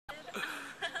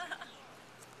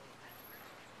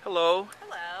Hello.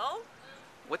 Hello,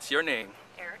 What's your name?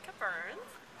 Erica Burns.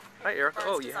 Hi, Erica. Burns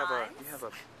Oh, you have a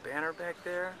Designs. banner back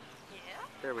there. Yeah.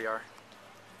 There we are.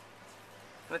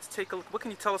 Let's take a look. What can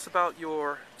you tell us about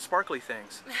your sparkly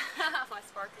things? My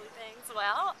sparkly things.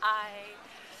 Well, I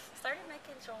started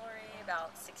making jewelry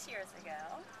about 6 years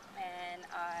ago, and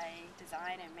I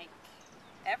design and make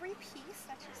every piece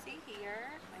that you see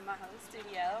here in my home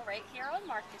studio right here on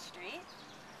Market Street.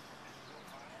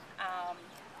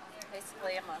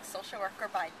 Basically, I'm a social worker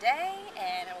by day,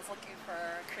 and I was looking for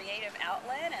a creative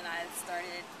outlet, and I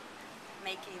started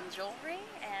making jewelry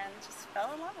and just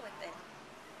fell in love with it.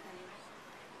 And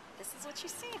this is what you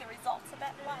see, the results of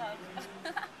that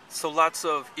love. So lots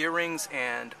of earrings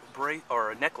and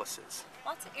necklaces.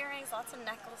 Lots of earrings, lots of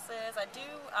necklaces. I do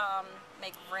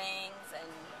make rings and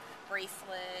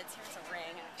bracelets. Here's a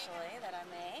ring, actually, that I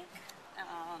make.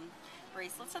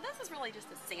 Bracelets. So this is really just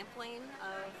a sampling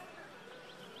of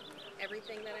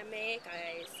everything that I make.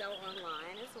 I sell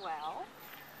online as well,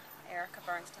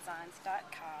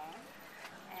 ericaburnsdesigns.com,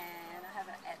 and I have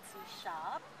an Etsy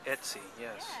shop. Etsy,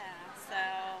 yes. Yeah, so,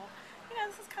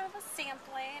 this is kind of a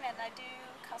sampling, and I do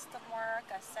custom work.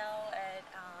 I sell at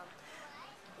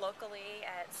locally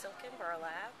at Silk and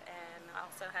Burlap, and I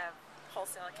also have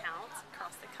wholesale accounts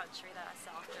across the country that I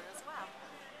sell through as well.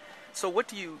 So what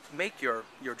do you make your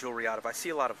jewelry out of? I see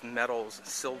a lot of metals,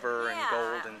 silver and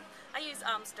gold. And I use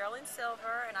sterling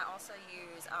silver, and I also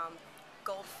use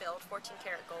gold filled, 14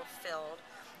 karat gold filled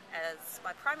as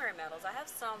my primary metals. I have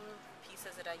some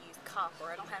pieces that I use copper.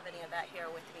 I don't have any of that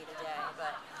here with me today,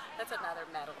 but that's another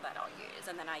metal that I'll use.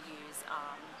 And then I use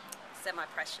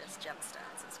semi-precious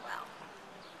gemstones as well.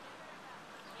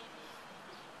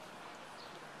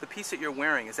 the piece that you're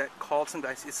wearing, is that called something?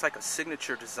 It's like a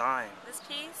signature design. This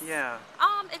piece? Yeah.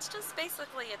 It's just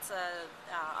basically, it's a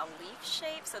leaf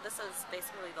shape. So this is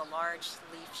basically the large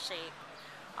leaf shape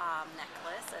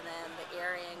necklace, and then the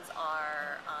earrings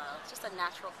are just a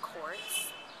natural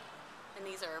quartz. And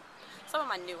these are some of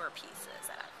my newer pieces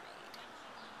that I've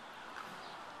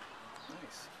made.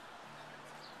 Nice.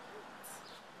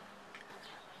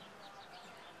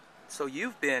 So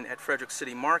you've been at Frederick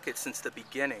City Market since the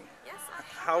beginning. Yes, I have.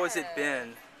 How has it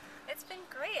been? It's been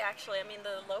great, actually. I mean,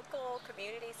 the local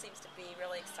community seems to be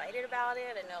really excited about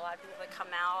it. I know a lot of people that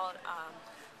come out,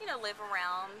 live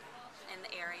around in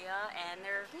the area, and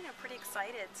they're, pretty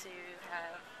excited to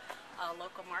have a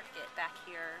local market back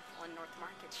here on North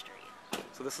Market Street.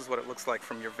 So this is what it looks like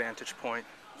from your vantage point.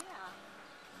 Yeah.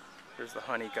 There's the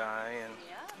honey guy. And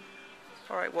Yeah.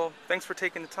 all right, well, thanks for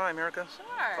taking the time, Erica.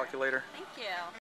 Sure. Talk to you later. Thank you.